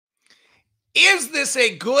Is this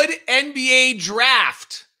a good NBA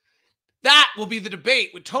draft? That will be the debate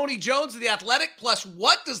with Tony Jones of The Athletic. Plus,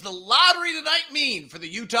 what does the lottery tonight mean for the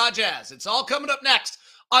Utah Jazz? It's all coming up next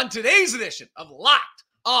on today's edition of Locked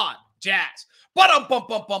on Jazz.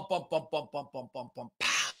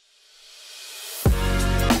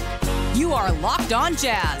 You are Locked on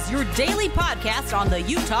Jazz, your daily podcast on the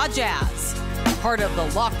Utah Jazz. Part of the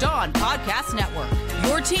Locked on Podcast Network,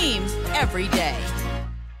 your team every day.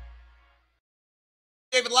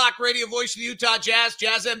 David Locke, radio voice of the Utah Jazz,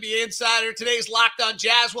 Jazz NBA insider. Today's Locked on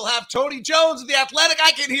Jazz. We'll have Tony Jones of The Athletic.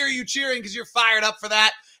 I can hear you cheering because you're fired up for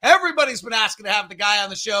that. Everybody's been asking to have the guy on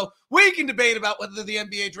the show. We can debate about whether the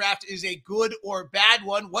NBA draft is a good or bad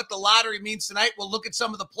one, what the lottery means tonight. We'll look at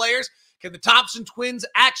some of the players. Can the Thompson twins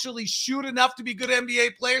actually shoot enough to be good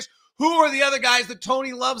NBA players? Who are the other guys that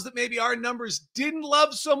Tony loves that maybe our numbers didn't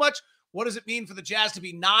love so much? What does it mean for the Jazz to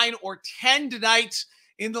be 9 or 10 tonight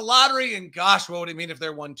in the lottery? And gosh, what would it mean if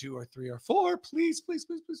they're 1, 2, or 3, or 4? Please, please,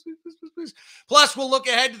 please, please, please, please, please, please. Plus, we'll look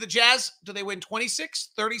ahead to the Jazz. Do they win 26,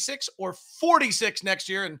 36, or 46 next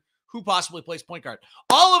year? And who possibly plays point guard?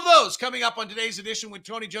 All of those coming up on today's edition with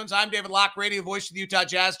Tony Jones. I'm David Locke, radio voice of the Utah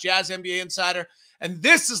Jazz, Jazz NBA insider. And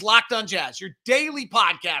this is Locked on Jazz, your daily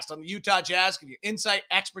podcast on the Utah Jazz. Give you insight,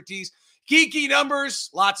 expertise, geeky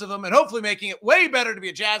numbers, lots of them, and hopefully making it way better to be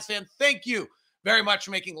a Jazz fan. Thank you very much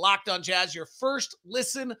for making Locked on Jazz your first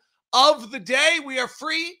listen of the day. We are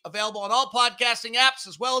free, available on all podcasting apps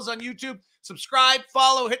as well as on YouTube. Subscribe,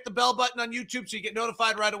 follow, hit the bell button on YouTube so you get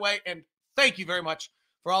notified right away. And thank you very much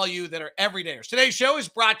for all you that are everydayers. Today's show is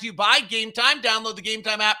brought to you by Game Time. Download the Game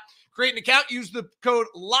Time app, create an account, use the code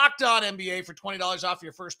LOCKEDONNBA for $20 off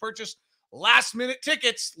your first purchase. Last minute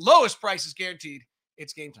tickets, lowest prices guaranteed.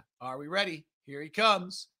 It's game time. Are we ready? Here he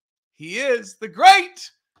comes. He is the great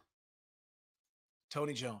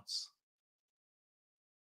Tony Jones.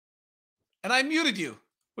 And I muted you,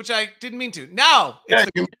 which I didn't mean to. Now it's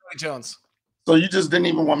the Tony Jones. So you just didn't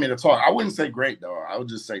even want me to talk. I wouldn't say great though. I would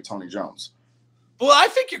just say Tony Jones. Well, I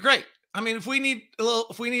think you're great. I mean, if we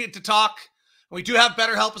needed to talk, we do have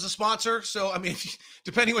BetterHelp as a sponsor. So, I mean,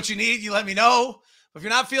 depending what you need, you let me know. If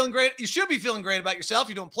you're not feeling great, you should be feeling great about yourself.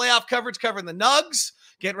 You're doing playoff coverage, covering the Nugs,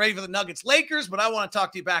 getting ready for the Nuggets-Lakers, but I want to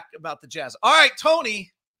talk to you back about the Jazz. All right,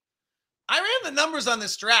 Tony, I ran the numbers on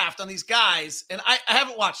this draft on these guys, and I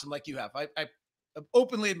haven't watched them like you have. I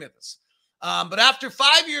openly admit this. But after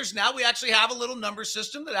 5 years now, we actually have a little number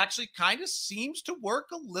system that actually kind of seems to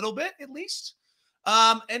work a little bit, at least.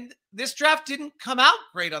 And this draft didn't come out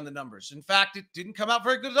great on the numbers. In fact, it didn't come out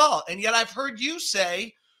very good at all. And yet I've heard you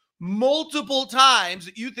say multiple times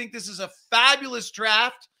that you think this is a fabulous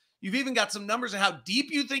draft. You've even got some numbers on how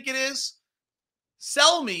deep you think it is.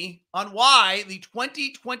 Sell me on why the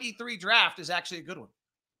 2023 draft is actually a good one.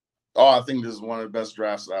 Oh, I think this is one of the best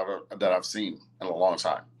drafts that I've seen in a long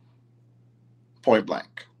time. Point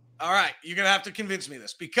blank. All right. You're going to have to convince me of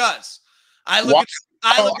this because I look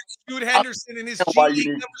at Scoot Henderson and his G League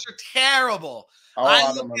numbers are terrible.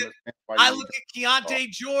 I look at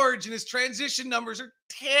Keontae George and his transition numbers are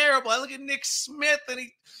terrible. I look at Nick Smith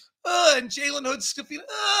and Jalen Hood-Schifino,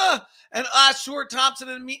 and Short Thompson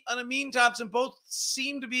and Amin Thompson both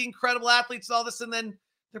seem to be incredible athletes and all this, and then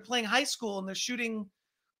they're playing high school and they're shooting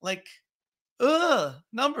like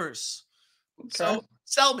numbers. Okay. So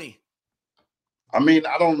sell me. I mean,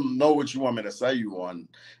 I don't know what you want me to sell you on.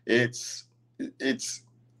 It's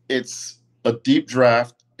a deep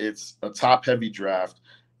draft. It's a top-heavy draft.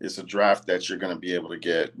 It's a draft that you're going to be able to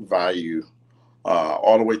get value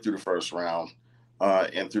all the way through the first round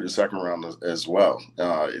and through the second round as well.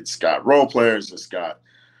 It's got role players. It's got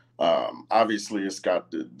obviously it's got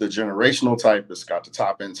the generational type. It's got the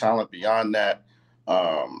top-end talent beyond that.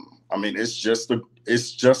 I mean, it's just a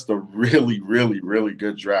really, really, really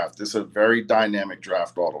good draft. It's a very dynamic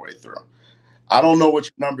draft all the way through. I don't know what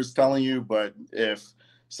your number's telling you, but if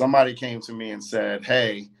somebody came to me and said,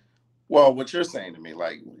 hey, well, what you're saying to me,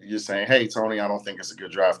 like you're saying, hey, Tony, I don't think it's a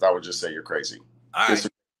good draft, I would just say you're crazy. All right.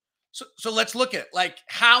 So let's look at like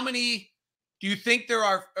how many do you think there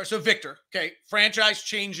are? So Victor, okay, franchise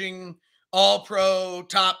changing, all pro,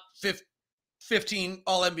 top 15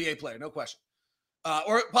 all NBA player, no question.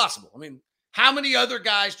 Or possible. I mean, how many other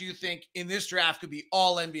guys do you think in this draft could be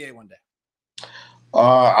all NBA one day?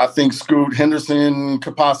 I think Scoot Henderson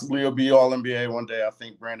could possibly be all NBA one day. I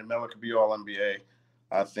think Brandon Miller could be all NBA.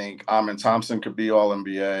 I think Amin Thompson could be all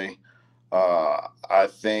NBA. I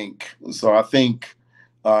think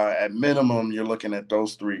at minimum, you're looking at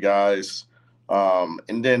those three guys.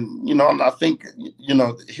 And then, I think,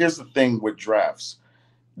 here's the thing with drafts.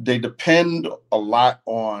 They depend a lot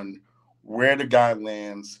on where the guy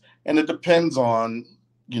lands, and it depends on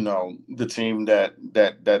the team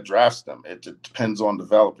that drafts them. It depends on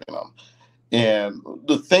developing them. And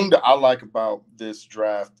the thing that I like about this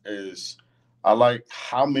draft is I like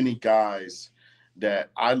how many guys that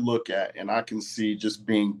I look at and I can see just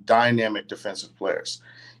being dynamic defensive players.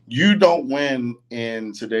 You don't win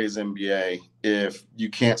in today's NBA if you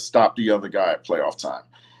can't stop the other guy at playoff time.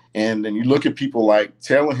 And then you look at people like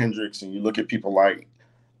Taylor Hendricks, and you look at people like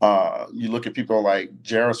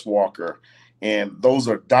Jarris Walker, and those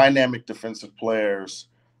are dynamic defensive players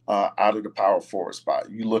out of the power forward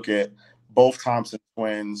spot. You look at both Thompson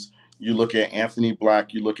twins, you look at Anthony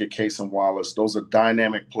Black, you look at Cason Wallace. Those are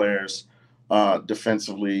dynamic players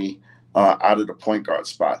defensively out of the point guard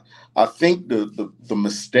spot. I think the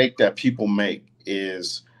mistake that people make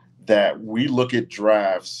is that we look at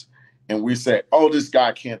drafts and we say, oh, this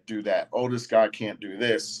guy can't do that. Oh, this guy can't do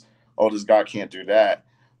this. Oh, this guy can't do that.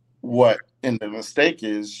 And the mistake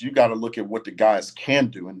is you got to look at what the guys can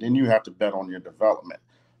do, and then you have to bet on your development.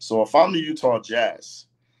 So if I'm the Utah Jazz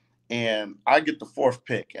and I get the 4th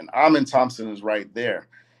pick and Amen Thompson is right there,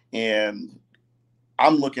 and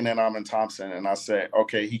I'm looking at Amen Thompson and I say,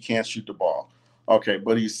 okay, he can't shoot the ball. Okay,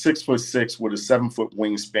 but he's 6'6" with a 7-foot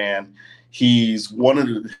wingspan.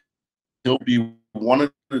 He'll be one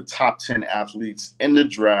of the top 10 athletes in the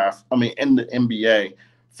draft. In the NBA.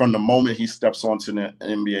 From the moment he steps onto the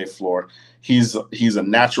NBA floor, he's a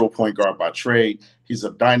natural point guard by trade. He's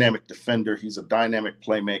a dynamic defender. He's a dynamic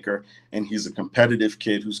playmaker, and he's a competitive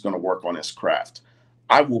kid who's going to work on his craft.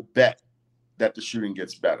 I will bet that the shooting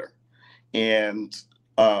gets better. And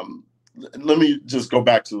let me just go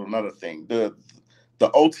back to another thing. The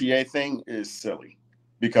OTA thing is silly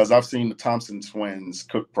because I've seen the Thompson twins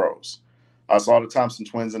cook pros. I saw the Thompson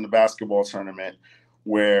twins in the basketball tournament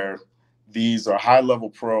where these are high-level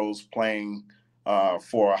pros playing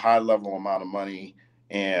for a high-level amount of money,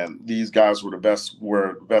 and these guys were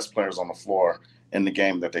the best players on the floor in the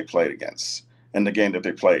game that they played against. In the game that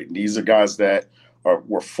they played, these are guys that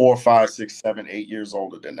were 4, 5, 6, 7, 8 years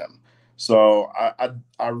older than them. So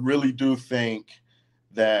I really do think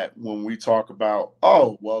that when we talk about,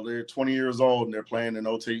 oh, well, they're 20 years old and they're playing in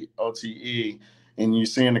OTE, and you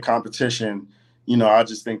see in the competition, I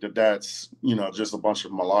just think that that's just a bunch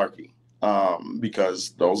of malarkey.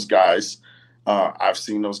 Because those guys, I've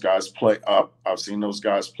seen those guys play up. I've seen those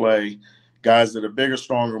guys play guys that are bigger,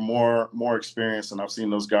 stronger, more experienced, and I've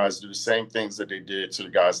seen those guys do the same things that they did to the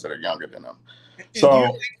guys that are younger than them. And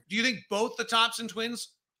so, do you think both the Thompson twins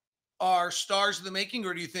are stars of the making,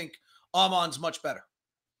 or do you think Amon's much better?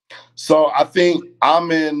 So I think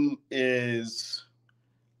Amen is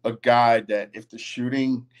a guy that if the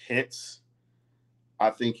shooting hits,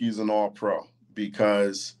 I think he's an all-pro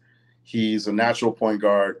because he's a natural point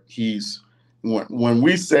guard. When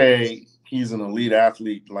we say he's an elite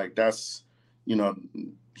athlete, like that's,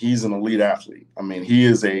 he's an elite athlete. He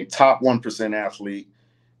is a top 1% athlete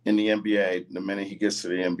in the NBA the minute he gets to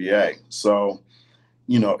the NBA. So,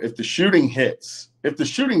 if the shooting hits, if the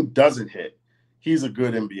shooting doesn't hit, he's a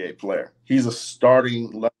good NBA player. He's a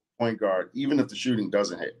starting level point guard, even if the shooting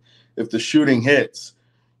doesn't hit. If the shooting hits,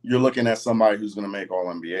 you're looking at somebody who's going to make all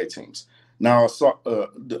NBA teams. Now,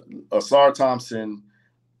 Ausar Thompson,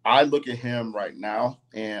 I look at him right now,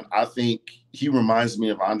 and I think he reminds me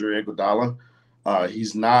of Andre Iguodala.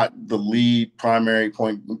 He's not the lead primary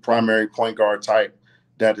point guard type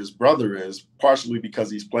that his brother is, partially because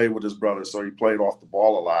he's played with his brother, so he played off the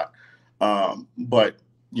ball a lot. But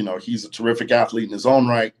he's a terrific athlete in his own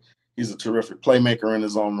right. He's a terrific playmaker in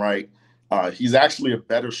his own right. He's actually a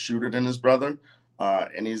better shooter than his brother,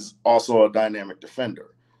 and he's also a dynamic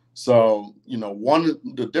defender. So,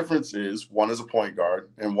 the difference is one is a point guard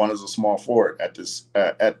and one is a small forward at this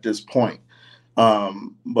point.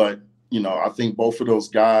 But, I think both of those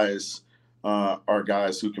guys are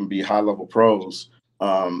guys who can be high-level pros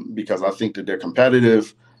because I think that they're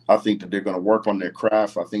competitive. I think that they're going to work on their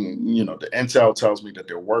craft. I think, the intel tells me that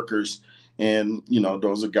they're workers. And,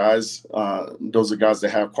 those are guys that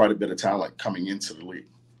have quite a bit of talent coming into the league.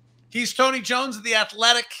 He's Tony Jones of The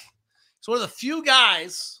Athletic. He's one of the few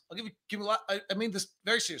guys, I'll give you a lot. I mean this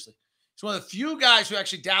very seriously. He's one of the few guys who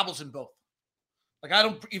actually dabbles in both. Like, I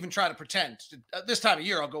don't even try to pretend. This time of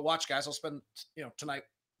year, I'll go watch guys. I'll spend, tonight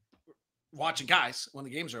watching guys when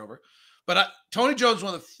the games are over. But Tony Jones is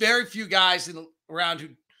one of the very few guys around who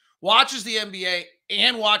watches the NBA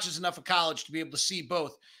and watches enough of college to be able to see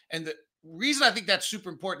both. And the reason I think that's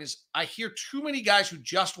super important is I hear too many guys who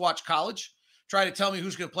just watch college try to tell me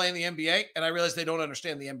who's going to play in the NBA, and I realize they don't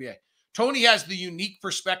understand the NBA. Tony has the unique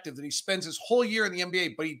perspective that he spends his whole year in the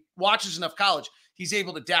NBA, but he watches enough college. He's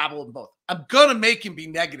able to dabble in both. I'm going to make him be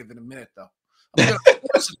negative in a minute, though. I'm going to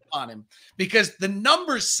force it upon him because the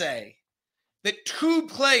numbers say that 2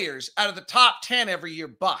 players out of the top 10 every year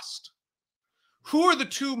bust. Who are the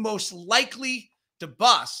 2 most likely to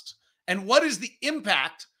bust? And what is the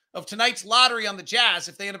impact of tonight's lottery on the Jazz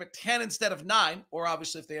if they end up at 10 instead of 9, or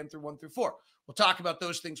obviously if they end through 1 through 4? We'll talk about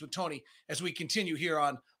those things with Tony as we continue here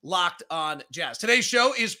on Locked on Jazz. Today's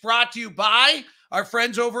show is brought to you by our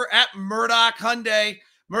friends over at Murdoch Hyundai.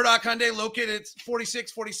 Murdoch Hyundai, located at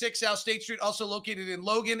 4646 South State Street, also located in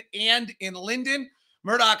Logan and in Linden.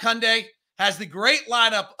 Murdoch Hyundai has the great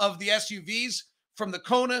lineup of the SUVs, from the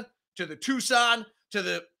Kona to the Tucson to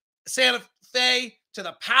the Santa Fe to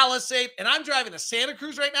the Palisade. And I'm driving a Santa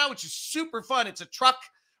Cruz right now, which is super fun. It's a truck,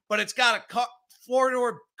 but it's got a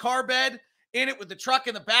 4-door car bed in it with the truck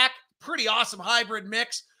in the back. Pretty awesome hybrid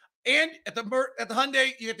mix. And at the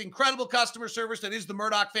Hyundai, you get the incredible customer service that is the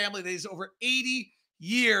Murdoch family that is over 80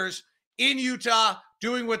 years in Utah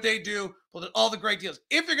doing what they do with all the great deals.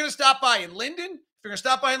 If you're going to stop by in Linden, if you're going to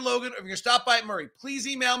stop by in Logan, or if you're going to stop by at Murray, please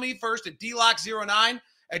email me first at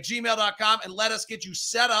dlock09@gmail.com and let us get you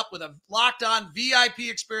set up with a locked-on VIP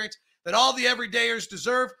experience that all the everydayers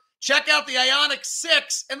deserve. Check out the Ioniq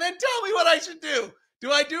 6 and then tell me what I should do.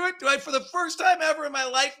 Do I do it? Do I, for the first time ever in my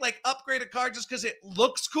life, like upgrade a car just because it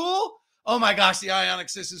looks cool? Oh my gosh, the Ioniq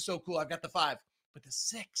 6 is so cool. I've got the 5, but the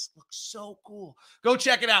 6 looks so cool. Go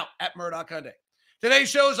check it out at Murdoch Hyundai. Today's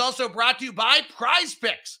show is also brought to you by Prize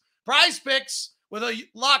Picks. Prize Picks, with a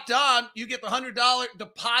Locked On, you get the $100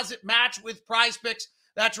 deposit match with Prize Picks.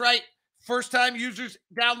 That's right. First-time users,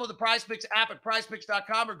 download the Prize Picks app at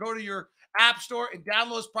prizepicks.com or go to your app store and download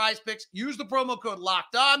those Prize Picks. Use the promo code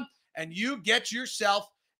Locked On, and you get yourself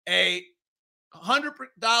a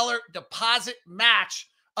 $100 deposit match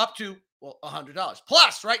up to, well, $100.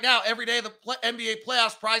 Plus, right now, every day, the NBA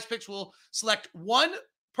playoffs, Prize Picks will select one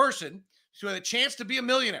person to have a chance to be a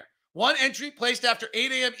millionaire. One entry placed after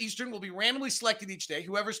 8 a.m. Eastern will be randomly selected each day.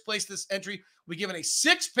 Whoever's placed this entry will be given a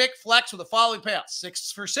 6-pick flex with the following payouts: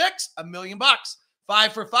 6 for 6, $1 million;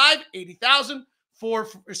 5 for 5, $80,000; 4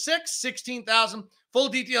 for 6, $16,000. Full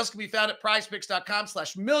details can be found at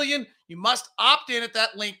prizepicks.com/million. You must opt in at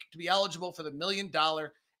that link to be eligible for the $1 million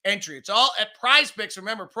entry. It's all at Prize Picks.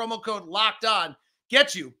 Remember, promo code Locked On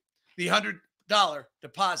gets you the $100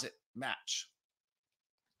 deposit match.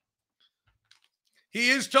 He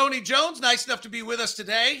is Tony Jones, nice enough to be with us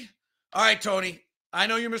today. All right, Tony, I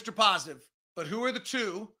know you're Mr. Positive, but who are the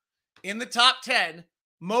 2 in the top 10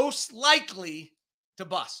 most likely to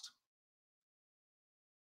bust?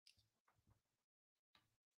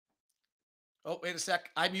 Oh, wait a sec.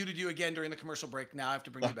 I muted you again during the commercial break. Now I have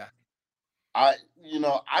to bring you back. I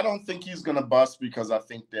don't think he's going to bust because I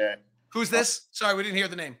think that. Who's this? Sorry, we didn't hear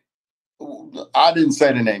the name. I didn't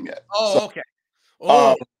say the name yet. Oh, so, okay.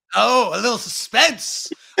 A little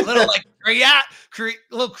suspense, a little like a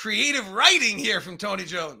little creative writing here from Tony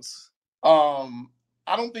Jones. I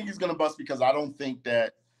don't think he's going to bust because I don't think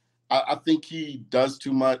that. I think he does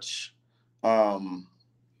too much, and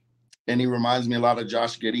he reminds me a lot of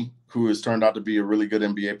Josh Giddey, who has turned out to be a really good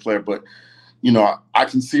NBA player. But I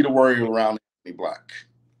can see the worry around Anthony Black,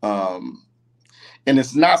 and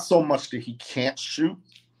it's not so much that he can't shoot.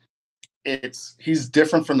 He's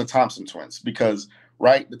different from the Thompson twins because.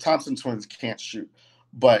 Right? The Thompson twins can't shoot,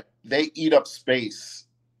 but they eat up space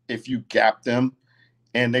if you gap them,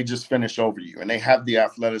 and they just finish over you. And they have the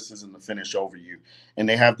athleticism to finish over you, and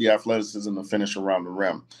they have the athleticism to finish around the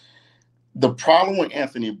rim. The problem with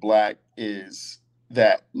Anthony Black is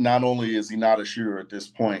that not only is he not a shooter at this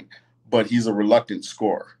point, but he's a reluctant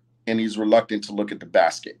scorer, and he's reluctant to look at the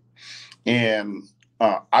basket. And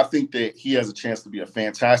I think that he has a chance to be a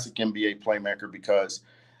fantastic NBA playmaker because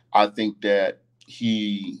I think that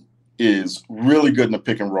he is really good in the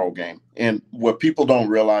pick and roll game. And what people don't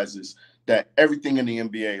realize is that everything in the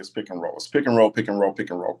NBA is pick and roll. It's pick and roll, pick and roll, pick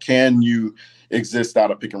and roll. Can you exist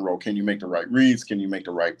out of pick and roll? Can you make the right reads? Can you make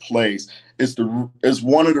the right plays? It's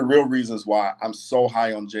one of the real reasons why I'm so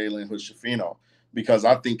high on Jalen Hood-Schifino, because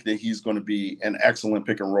I think that he's going to be an excellent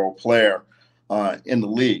pick and roll player in the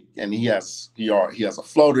league. And he has a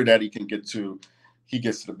floater that he can get to. He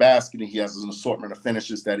gets to the basket, and he has an assortment of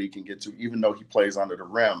finishes that he can get to, even though he plays under the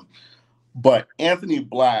rim. But Anthony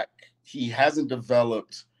Black, he hasn't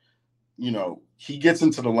developed, he gets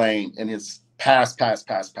into the lane and his pass.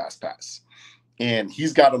 And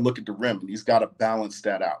he's got to look at the rim, and he's got to balance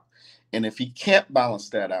that out. And if he can't balance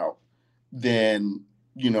that out, then,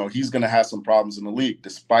 he's going to have some problems in the league,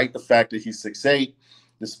 despite the fact that he's 6'8",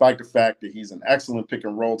 despite the fact that he's an excellent pick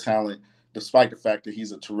and roll talent, despite the fact that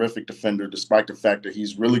he's a terrific defender, despite the fact that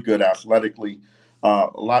he's really good athletically, a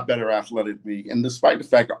lot better athletically, and despite the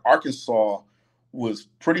fact that Arkansas was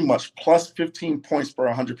pretty much plus 15 points per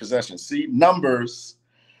 100 possessions. See, numbers,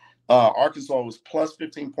 Arkansas was plus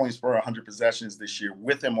 15 points per 100 possessions this year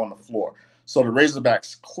with him on the floor. So the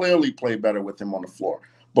Razorbacks clearly play better with him on the floor.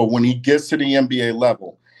 But when he gets to the NBA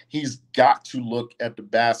level, he's got to look at the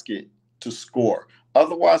basket to score.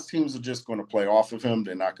 Otherwise, teams are just going to play off of him.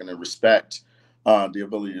 They're not going to respect the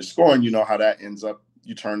ability to score. And you know how that ends up.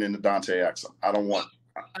 You turn into Dante Exum. I don't want.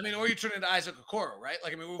 I mean, or you turn into Isaac Okoro, right?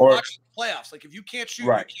 Like, I mean, we've watched the playoffs. Like, if you can't shoot,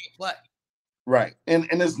 right. You can't play. Right. And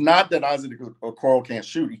it's not that Isaac Okoro can't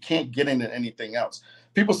shoot. He can't get into anything else.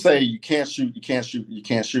 People say you can't shoot, you can't shoot, you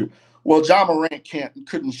can't shoot. Well, Ja Morant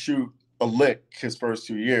couldn't shoot a lick his first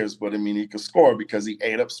 2 years, but I mean, he could score because he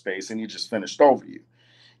ate up space and he just finished over you.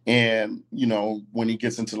 And, you know, when he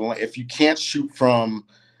gets into the lane, if you can't shoot from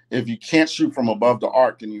above the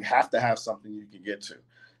arc, then you have to have something you can get to.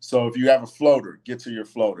 So if you have a floater, get to your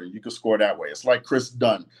floater. You can score that way. It's like Chris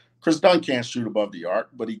Dunn. Chris Dunn can't shoot above the arc,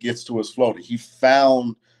 but he gets to his floater. He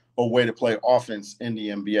found a way to play offense in the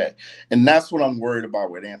NBA. And that's what I'm worried about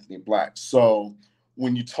with Anthony Black. So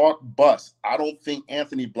when you talk bust, I don't think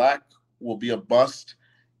Anthony Black will be a bust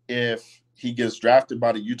if he gets drafted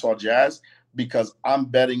by the Utah Jazz, because I'm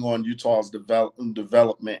betting on Utah's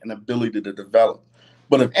development and ability to develop.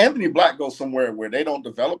 But if Anthony Black goes somewhere where they don't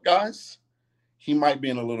develop guys, he might be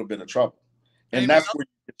in a little bit of trouble. And that's where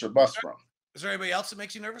you get your bust from. Is there anybody else that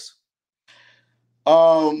makes you nervous?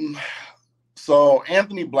 So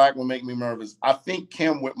Anthony Black will make me nervous. I think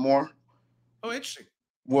Cam Whitmore. Oh, interesting.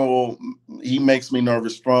 Well, he makes me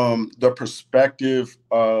nervous from the perspective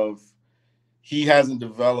of he hasn't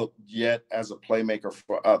developed yet as a playmaker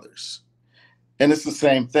for others. And it's the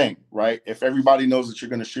same thing, right? If everybody knows that you're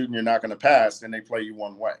going to shoot and you're not going to pass, then they play you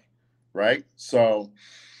one way, right? So,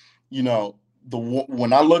 you know,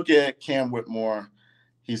 when I look at Cam Whitmore,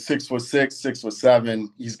 he's 6'6",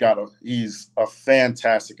 6'7". He's a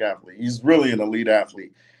fantastic athlete. He's really an elite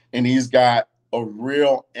athlete, and he's got a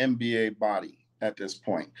real NBA body at this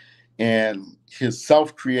point. And his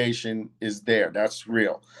self-creation is there. That's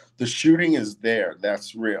real. The shooting is there.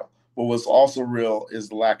 That's real. But what's also real is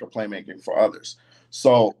the lack of playmaking for others.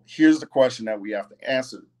 So here's the question that we have to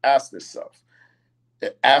ask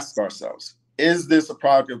ourselves. Is this a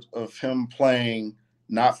product of him playing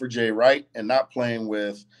not for Jay Wright and not playing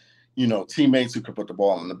with, you know, teammates who could put the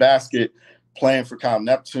ball in the basket, playing for Kyle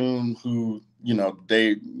Neptune, who, you know,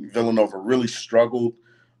 Villanova really struggled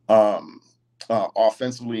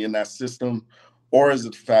offensively in that system, or is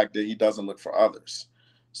it the fact that he doesn't look for others?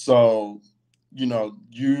 So, you know,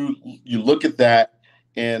 you look at that,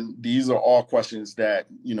 and these are all questions that,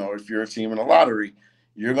 you know, if you're a team in a lottery,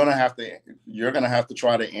 you're gonna have to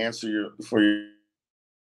try to answer for your.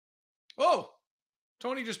 Oh,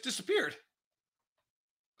 Tony just disappeared.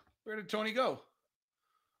 Where did Tony go?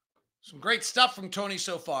 Some great stuff from Tony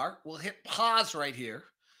so far. We'll hit pause right here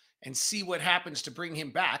and see what happens to bring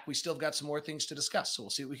him back. We still have got some more things to discuss. So we'll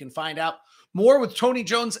see if we can find out more with Tony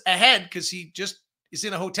Jones ahead, because he just is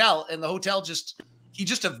in a hotel, and the hotel he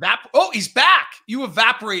just evaporated. Oh, he's back. You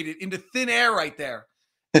evaporated into thin air right there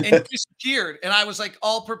and disappeared. And I was like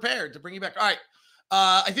all prepared to bring you back. All right.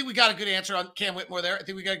 I think we got a good answer on Cam Whitmore there. I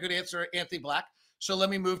think we got a good answer on Anthony Black. So let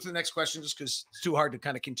me move to the next question, just because it's too hard to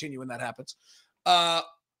kind of continue when that happens.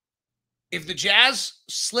 If the Jazz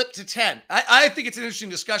slip to 10, I think it's an interesting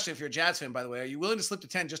discussion if you're a Jazz fan, by the way. Are you willing to slip to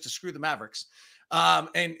 10 just to screw the Mavericks?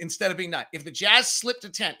 And instead of being 9, if the Jazz slip to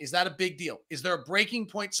 10, is that a big deal? Is there a breaking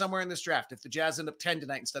point somewhere in this draft if the Jazz end up 10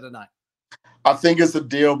 tonight instead of 9? I think it's a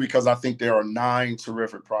deal because I think there are 9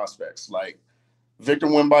 terrific prospects like Victor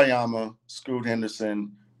Wembanyama, Scoot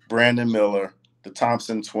Henderson, Brandon Miller, the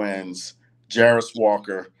Thompson twins, Jarris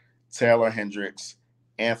Walker, Taylor Hendricks,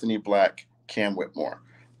 Anthony Black, Cam Whitmore.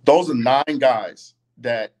 Those are 9 guys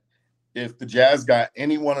that if the Jazz got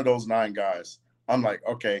any one of those 9 guys, I'm like,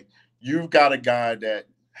 okay, you've got a guy that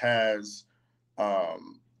has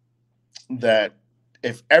that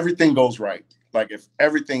if everything goes right, like if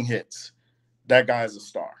everything hits, that guy is a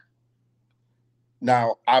star.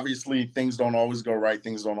 Now, obviously, things don't always go right.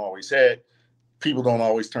 Things don't always hit. People don't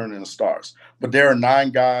always turn into stars. But there are 9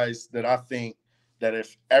 guys that I think that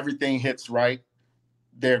if everything hits right,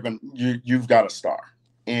 you've got a star.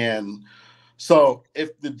 And so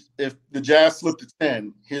if the Jazz slip to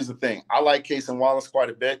 10, here's the thing. I like Cason Wallace quite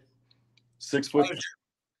a bit. 6'9"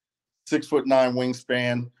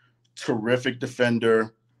 wingspan, terrific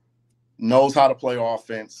defender, knows how to play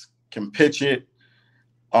offense, can pitch it,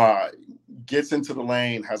 gets into the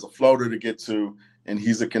lane, has a floater to get to, and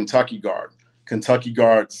he's a Kentucky guard. Kentucky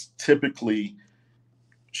guards typically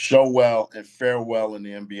show well and fare well in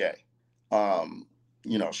the NBA.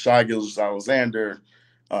 You know, Shai Gilgeous-Alexander,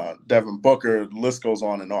 Devin Booker. The list goes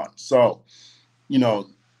on and on. So,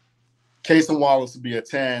 Casey Wallace would be a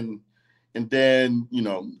 10. And then,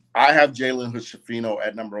 I have Jalen Hood-Schifino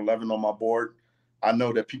at number 11 on my board. I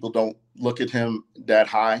know that people don't look at him that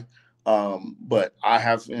high, but I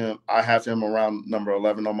have him around number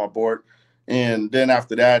 11 on my board. And then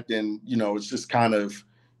after that, it's just kind of,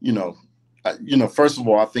 first of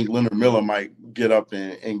all, I think Leonard Miller might get up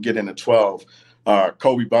and get into 12.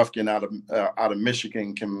 Kobe Buffkin out of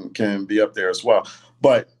Michigan can be up there as well.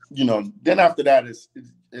 But, then after that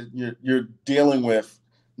you're dealing with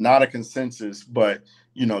not a consensus, but,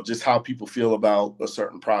 just how people feel about a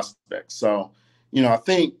certain prospect. So, I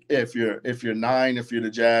think if you're 9, if you're the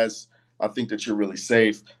Jazz, I think that you're really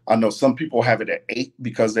safe. I know some people have it at 8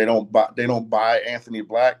 because they don't buy Anthony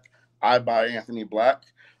Black. I buy Anthony Black.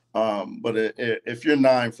 But if you're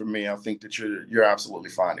 9 for me, I think that you're absolutely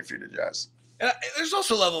fine if you're the Jazz. There's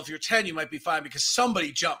also a level, if you're 10, you might be fine because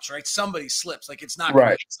somebody jumps, right? Somebody slips. Like it's not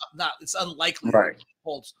right. It's unlikely right. that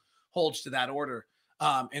it holds to that order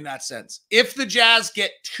in that sense. If the Jazz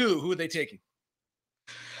get 2, who are they taking?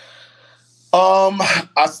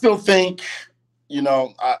 I still think,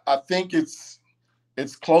 I think it's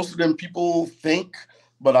closer than people think,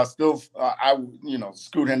 but I still,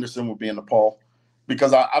 Scoot Henderson would be in the poll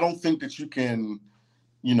because I don't think that you can,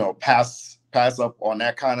 pass up on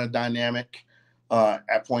that kind of dynamic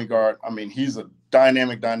at point guard. I mean, he's a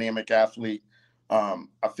dynamic athlete.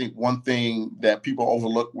 I think one thing that people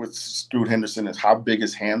overlook with Scoot Henderson is how big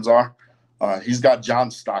his hands are. He's got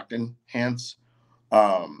John Stockton hands.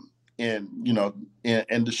 And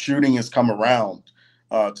the shooting has come around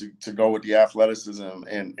to go with the athleticism,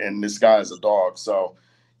 and this guy is a dog. So,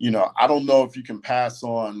 I don't know if you can pass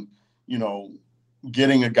on,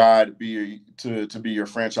 getting a guy to be your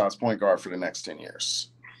franchise point guard for the next 10 years.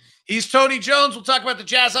 He's Tony Jones. We'll talk about the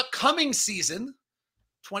Jazz upcoming season.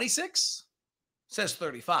 26 says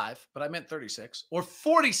 35, but I meant 36 or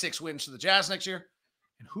 46 wins for the Jazz next year.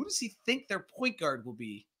 And who does he think their point guard will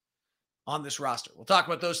be on this roster? We'll talk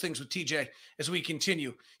about those things with TJ as we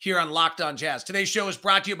continue here on Locked On Jazz. Today's show is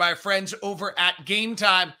brought to you by our friends over at Game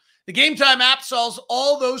Time. The Game Time app solves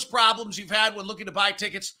all those problems you've had when looking to buy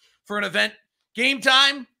tickets for an event. Game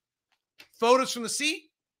Time, photos from the seat,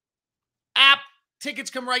 app,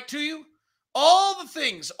 tickets come right to you. All the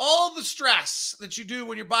things, all the stress that you do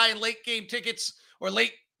when you're buying late game tickets or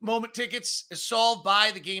late moment tickets is solved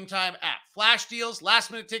by the Game Time app. Flash deals,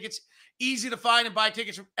 last minute tickets, easy to find and buy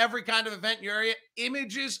tickets from every kind of event in your area.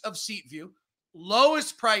 Images of seat view,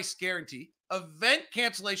 lowest price guarantee, event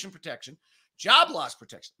cancellation protection, job loss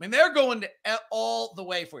protection. I mean, they're going to all the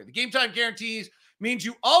way for you. The Game Time guarantees means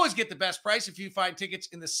you always get the best price if you find tickets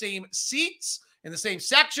in the same seats, in the same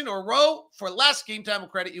section or row. For less, Game Time will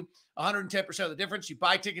credit you 110% of the difference. You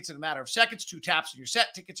buy tickets in a matter of seconds, 2 taps, and you're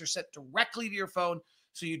set. Tickets are sent directly to your phone,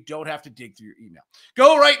 so you don't have to dig through your email.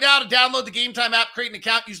 Go right now to download the Game Time app, create an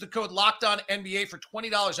account, use the code LOCKEDONNBA for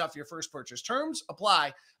 $20 off your first purchase. Terms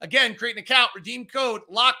apply. Again, create an account, redeem code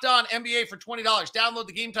LOCKEDONNBA for $20. Download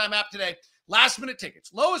the Game Time app today. Last minute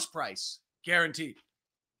tickets, lowest price, guaranteed.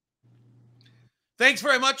 Thanks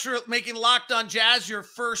very much for making Locked On Jazz your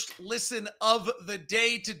first listen of the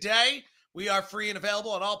day today. We are free and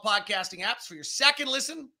available on all podcasting apps. For your second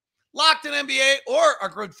listen, Locked On NBA or our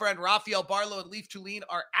good friend Rafael Barlow and Leaf Tulane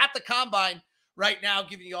are at the Combine right now,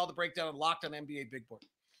 giving you all the breakdown on Locked On NBA Big Board.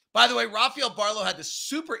 By the way, Rafael Barlow had this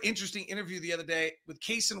super interesting interview the other day with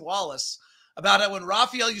Casey Wallace about how when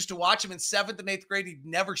Rafael used to watch him in 7th and 8th grade, he'd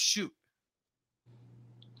never shoot.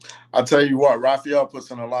 I'll tell you what, Rafael puts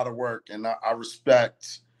in a lot of work, and I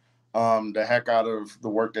respect the heck out of the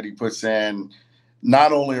work that he puts in,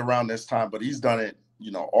 not only around this time, but he's done it,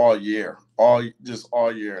 all year, all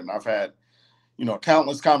year. And I've had,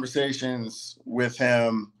 countless conversations with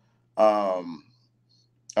him over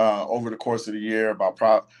the course of the year about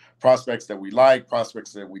prospects that we like,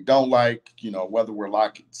 prospects that we don't like, whether we're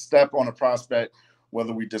lockstep on a prospect,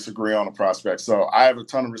 whether we disagree on a prospect. So I have a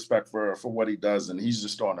ton of respect for what he does, and he's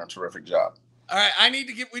just doing a terrific job. All right, we need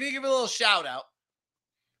to give a little shout out.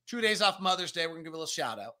 2 days off Mother's Day, we're gonna give a little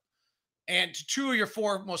shout out. And to 2 of your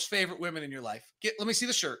 4 most favorite women in your life. Let me see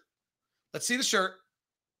the shirt. Let's see the shirt.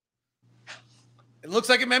 It looks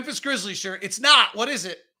like a Memphis Grizzlies shirt. It's not. What is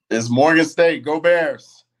it? It's Morgan State. Go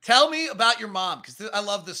Bears. Tell me about your mom, because I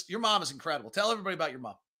love this. Your mom is incredible. Tell everybody about your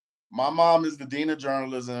mom. My mom is the Dean of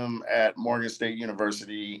Journalism at Morgan State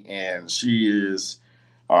University, and she is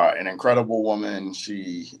an incredible woman.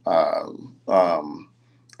 She, at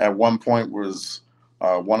one point, was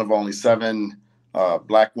one of only 7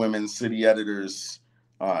 Black women city editors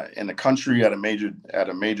in the country at a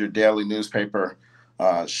major daily newspaper.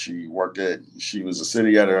 She was a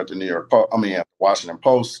city editor at the at the Washington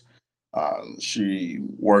Post. She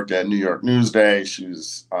worked at New York Newsday. She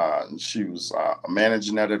was a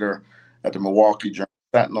managing editor at the Milwaukee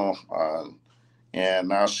Journal-Sentinel, and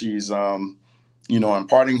now she's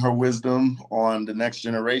imparting her wisdom on the next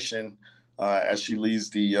generation as she leads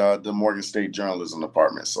the Morgan State journalism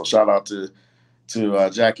department. So shout out to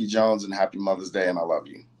Jackie Jones, and happy Mother's Day, and I love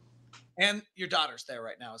you. And your daughter's there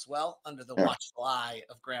right now as well, under the watchful eye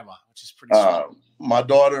of Grandma, which is pretty sweet. My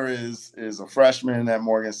daughter is a freshman at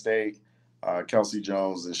Morgan State, Kelsey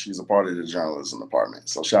Jones, and she's a part of the journalism department.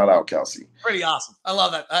 So shout out, Kelsey. Pretty awesome. I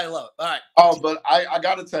love that. I love it. All right. Oh, but I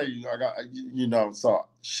got to tell you, so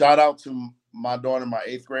shout out to my daughter, my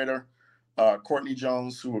 8th grader, Courtney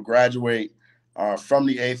Jones, who will graduate from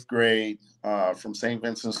the 8th grade from St.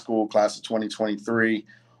 Vincent's School, class of 2023,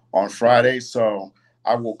 on Friday. So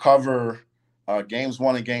I will cover games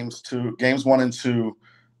 1 and 2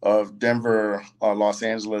 of Denver, Los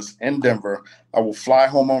Angeles, and Denver. I will fly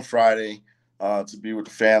home on Friday to be with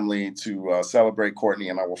the family to celebrate Courtney,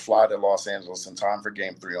 and I will fly to Los Angeles in time for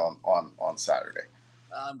Game 3 on Saturday.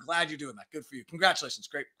 I'm glad you're doing that. Good for you. Congratulations.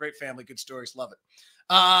 Great family. Good stories. Love it.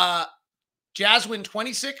 Jazz win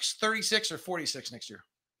 26, 36, or 46 next year?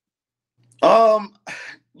 Heading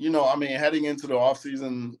into the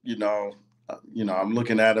offseason, I'm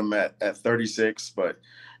looking at them at 36, but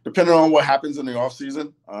depending on what happens in the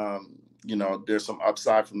offseason, there's some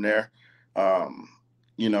upside from there. I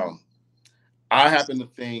happen to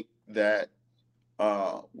think that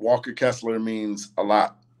Walker Kessler means a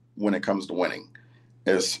lot when it comes to winning,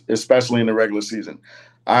 especially in the regular season.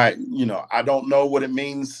 I don't know what it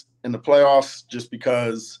means in the playoffs, just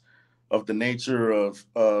because of the nature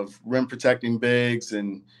of rim protecting bigs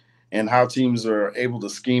and how teams are able to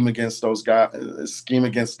scheme against those guys, scheme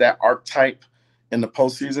against that archetype in the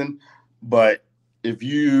postseason. But if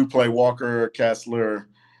you play Walker Kessler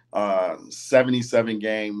 77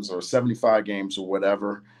 games or 75 games or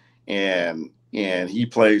whatever, and he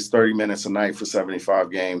plays 30 minutes a night for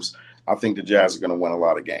 75 games, I think the Jazz are going to win a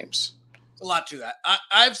lot of games. A lot to that.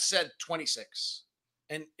 I've said 26,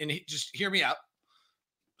 and just hear me out.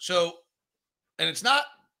 So, and it's not,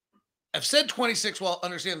 I've said 26 while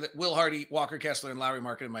understanding that Will Hardy, Walker Kessler, and Lauri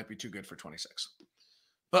Markkanen might be too good for 26.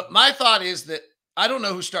 But my thought is that I don't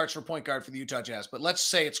know who starts for point guard for the Utah Jazz, but let's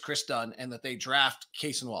say it's Chris Dunn and that they draft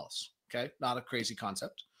Case and Wallace. Okay. Not a crazy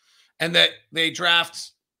concept. And that they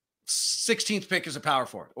draft 16th pick as a power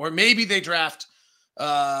forward, or maybe they draft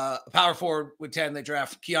a power forward with 10. They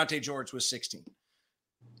draft Keontae George with 16.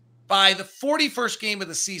 By the 41st game of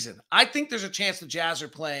the season, I think there's a chance the Jazz are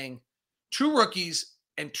playing 2 rookies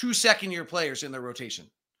and 2 second-year players in their rotation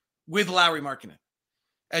with Lauri Markkanen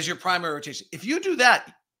as your primary rotation. If you do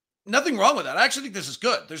that, nothing wrong with that. I actually think this is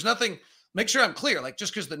good. There's nothing, make sure I'm clear, like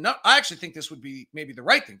just because I actually think this would be maybe the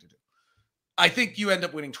right thing to do. I think you end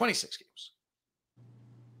up winning 26 games.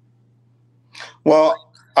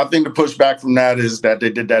 Well, I think the pushback from that is that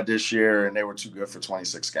they did that this year and they were too good for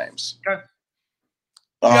 26 games. Okay.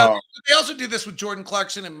 They also did this with Jordan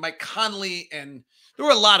Clarkson and Mike Conley, and there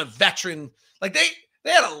were a lot of veteran, like they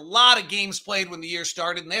had a lot of games played when the year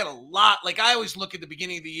started, and they had a lot, like I always look at the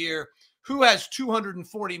beginning of the year, who has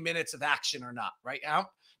 240 minutes of action or not, right?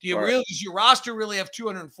 Does your roster really have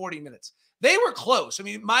 240 minutes? They were close. I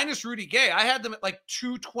mean, minus Rudy Gay, I had them at like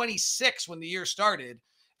 226 when the year started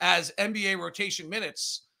as NBA rotation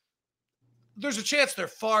minutes. There's a chance they're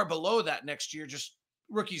far below that next year. Just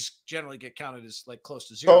rookies generally get counted as like close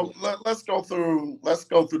to 0. So let's go through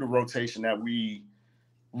the rotation that we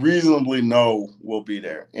reasonably know will be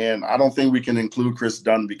there. And I don't think we can include Chris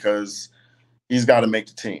Dunn because he's got to make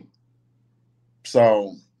the team.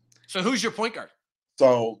 So who's your point guard?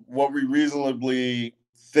 So what we reasonably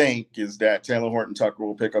think is that Taylor Horton Tucker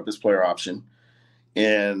will pick up his player option,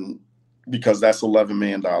 and because that's $11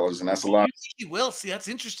 million, and that's a lot. He will. See, that's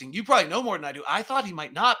interesting. You probably know more than I do. I thought he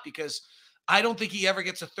might not, because I don't think he ever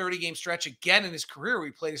gets a 30-game stretch again in his career where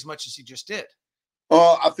he played as much as he just did.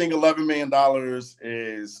 Well, I think $11 million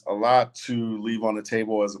is a lot to leave on the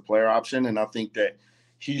table as a player option, and I think that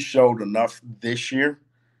he showed enough this year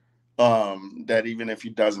that even if he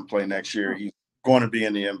doesn't play next year, he's going to be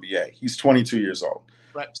in the NBA. He's 22 years old.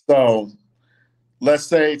 Right. So let's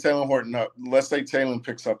say Taylor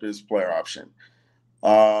picks up his player option.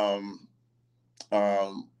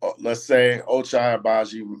 Let's say Ochai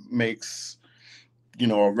Agbaji makes,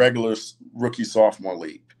 a regular rookie sophomore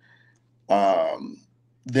leap.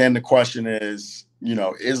 Then the question is,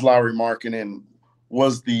 is Lauri Markkanen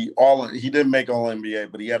he didn't make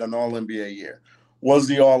All-NBA, but he had an All-NBA year. Was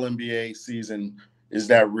the All-NBA season, is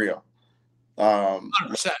that real?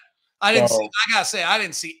 100%. I gotta say, I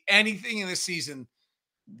didn't see anything in this season.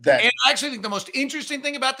 And I actually think the most interesting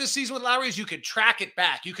thing about this season with Lauri is you could track it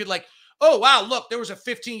back. You could like, oh, wow, look, there was a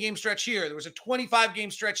 15-game stretch here. There was a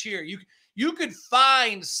 25-game stretch here. You could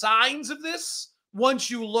find signs of this once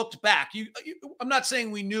you looked back. I'm not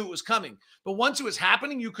saying we knew it was coming, but once it was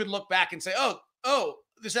happening, you could look back and say, oh,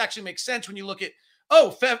 this actually makes sense when you look at,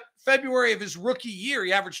 February of his rookie year,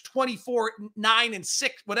 he averaged 24, 9, and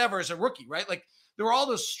 6, whatever, as a rookie, right? Like, there were all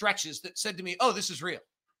those stretches that said to me, oh, this is real.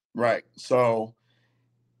 Right. So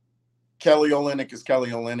Kelly Olynyk is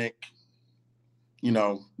Kelly Olynyk. You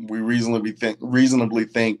know, we reasonably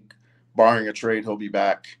think, barring a trade, he'll be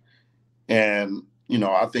back. And, you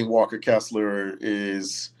know, I think Walker Kessler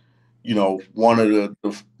is, you know, one of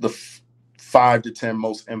the 5 to 10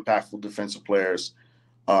 most impactful defensive players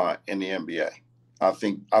in the NBA. I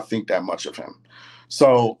think that much of him.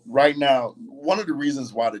 So right now, one of the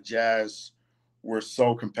reasons why the Jazz were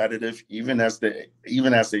so competitive, even as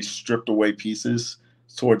they stripped away pieces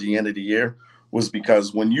toward the end of the year, was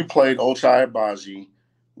because when you played Ochai Agbaji,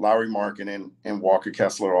 Lauri Markkanen, and Walker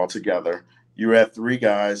Kessler all together, you had 3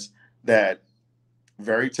 guys that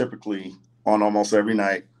very typically on almost every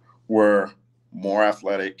night were more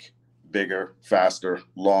athletic, bigger, faster,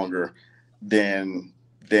 longer than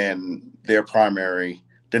their primary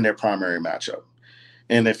matchup.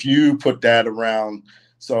 And if you put that around,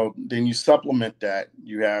 so then you supplement that,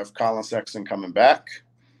 you have Colin Sexton coming back.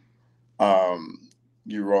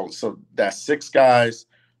 You roll, so that's 6 guys.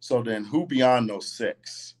 So then who beyond those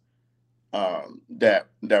 6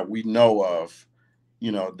 that we know of,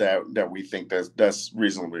 you know, that we think that's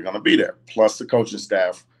reasonably going to be there. Plus the coaching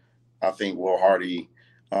staff, I think Will Hardy,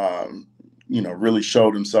 you know, really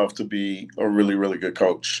showed himself to be a really, really good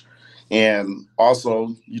coach. And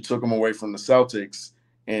also you took him away from the Celtics,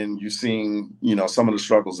 and you've seen, you know, some of the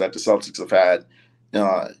struggles that the Celtics have had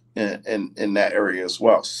in that area as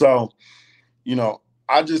well. So, you know,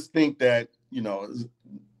 I just think that, you know,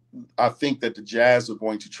 I think that the Jazz are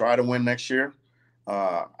going to try to win next year.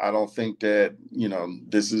 I don't think that, you know,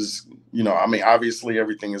 this is, you know, I mean, obviously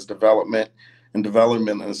everything is development, and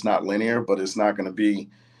development is not linear, but it's not going to be,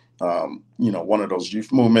 you know, one of those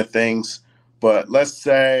youth movement things. But let's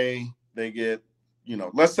say they get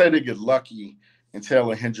lucky and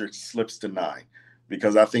Taylor Hendricks slips to 9,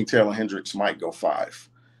 because I think Taylor Hendricks might go 5.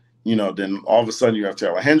 You know, then all of a sudden you have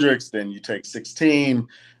Taylor Hendricks, then you take 16,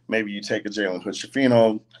 maybe you take a Jalen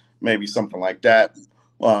Hood-Schifino, maybe something like that.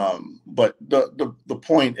 But the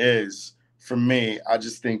point is, for me, I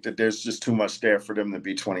just think that there's just too much there for them to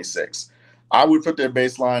be 26. I would put their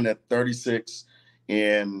baseline at 36,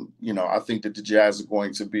 and, you know, I think that the Jazz are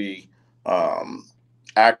going to be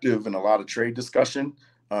active in a lot of trade discussion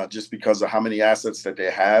just because of how many assets that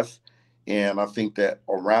they have. And I think that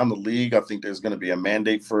around the league, I think there's going to be a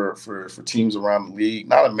mandate for teams around the league.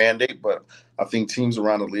 Not a mandate, but I think teams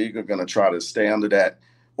around the league are going to try to stay under that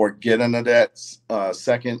or get under that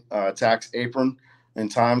second tax apron in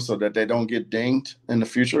time so that they don't get dinged in the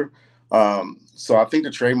future. So I think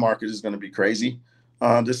the trade market is going to be crazy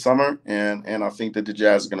this summer, and I think that the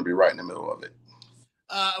Jazz are going to be right in the middle of it.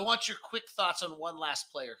 I want your quick thoughts on one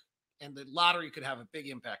last player, and the lottery could have a big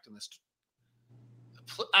impact on this.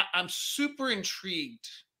 I'm super intrigued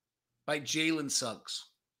by Jalen Suggs,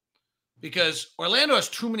 because Orlando has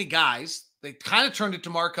too many guys. They kind of turned it to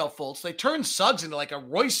Markelle Fultz. They turned Suggs into like a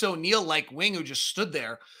Royce O'Neal-like wing who just stood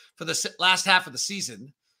there for the last half of the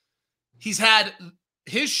season. He's had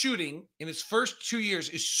his shooting in his first 2 years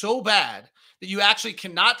is so bad that you actually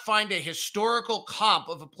cannot find a historical comp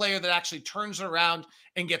of a player that actually turns it around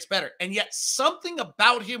and gets better. And yet something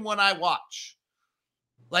about him when I watch,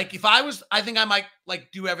 like if I was, I think I might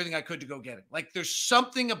like do everything I could to go get him. Like there's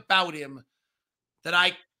something about him that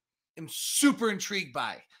I am super intrigued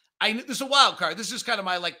by. This is a wild card. This is kind of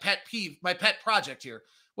my like pet peeve, my pet project here.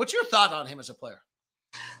 What's your thought on him as a player?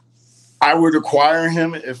 I would acquire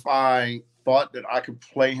him if I thought that I could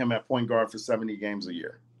play him at point guard for 70 games a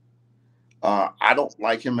year. I don't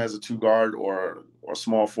like him as a 2 guard or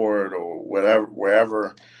small forward or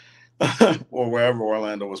wherever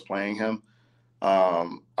Orlando was playing him.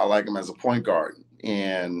 I like him as a point guard.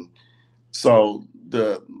 And so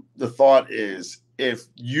the thought is, if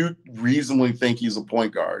you reasonably think he's a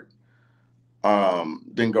point guard,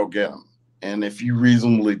 then go get him. And if you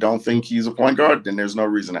reasonably don't think he's a point guard, then there's no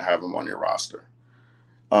reason to have him on your roster.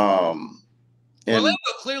 Orlando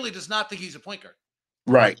clearly does not think he's a point guard.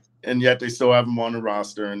 Right. And yet they still have him on the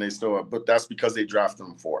roster, and but that's because they drafted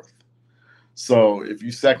him 4th. So if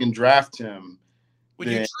you second draft him, would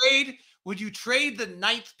you trade the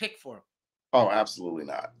 9th pick for him? Oh, absolutely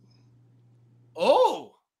not.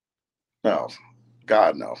 Oh. No.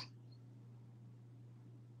 God, no.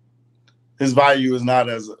 His value is not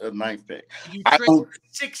as a ninth pick. You I trade don't.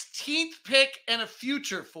 16th pick and a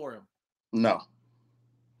future for him. No.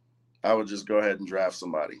 I would just go ahead and draft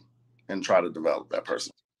somebody and try to develop that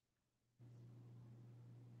person.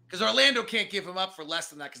 Because Orlando can't give him up for less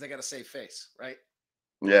than that because they got to save face, right?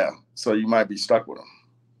 Yeah. So you might be stuck with him.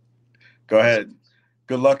 Go ahead.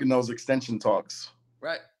 Good luck in those extension talks.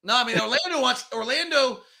 Right. No, I mean,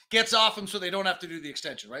 Orlando gets off him so they don't have to do the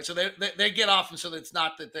extension, right? So they get off him so that it's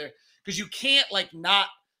not that they're, because you can't like not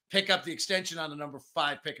pick up the extension on the number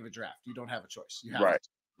 5 pick of a draft. You don't have a choice. You have Right.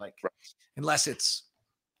 to, unless it's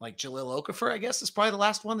like Jahlil Okafor, I guess is probably the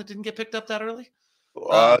last one that didn't get picked up that early.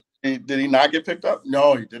 Did he not get picked up?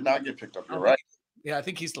 No, he did not get picked up. You're right. Yeah, I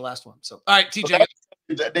think he's the last one. So, all right, TJ.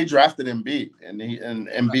 They drafted Embiid, and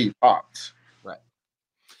Embiid popped. Right.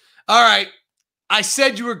 All right. I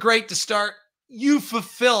said you were great to start. You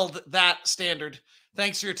fulfilled that standard.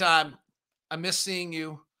 Thanks for your time. I miss seeing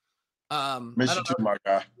you. Miss you too, my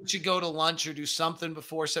guy. We should go to lunch or do something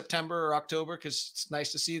before September or October because it's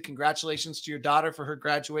nice to see you. Congratulations to your daughter for her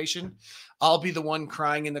graduation. I'll be the one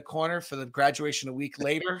crying in the corner for the graduation a week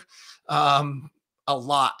later. A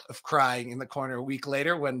lot of crying in the corner a week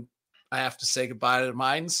later when I have to say goodbye to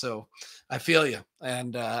mine. So I feel you.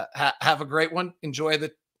 And have a great one. Enjoy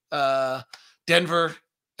the Denver,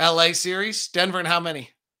 LA series. Denver and how many?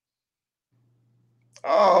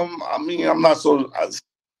 I mean, I'm not so.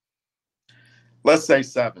 Let's say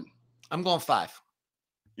 7. I'm going 5.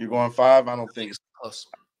 You're going 5? I don't think it's close.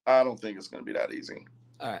 I don't think it's going to be that easy.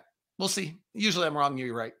 All right. We'll see. Usually I'm wrong.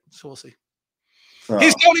 You're right. So we'll see.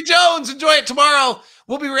 He's Tony Jones. Enjoy it tomorrow.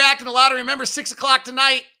 We'll be reacting to lottery. Remember, 6 o'clock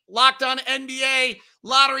tonight, Locked On NBA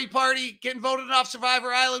lottery party, getting voted off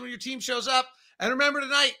Survivor Island when your team shows up. And remember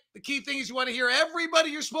tonight, the key thing is you want to hear everybody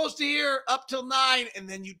you're supposed to hear up till 9, and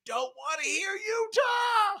then you don't want to hear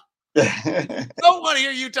Utah. Don't want to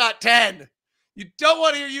hear Utah at 10. You don't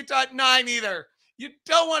want to hear Utah at 9 either. You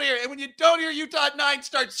don't want to hear it. And when you don't hear Utah at 9,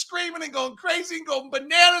 start screaming and going crazy and going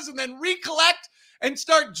bananas and then recollect and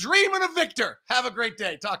start dreaming of Victor. Have a great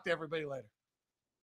day. Talk to everybody later.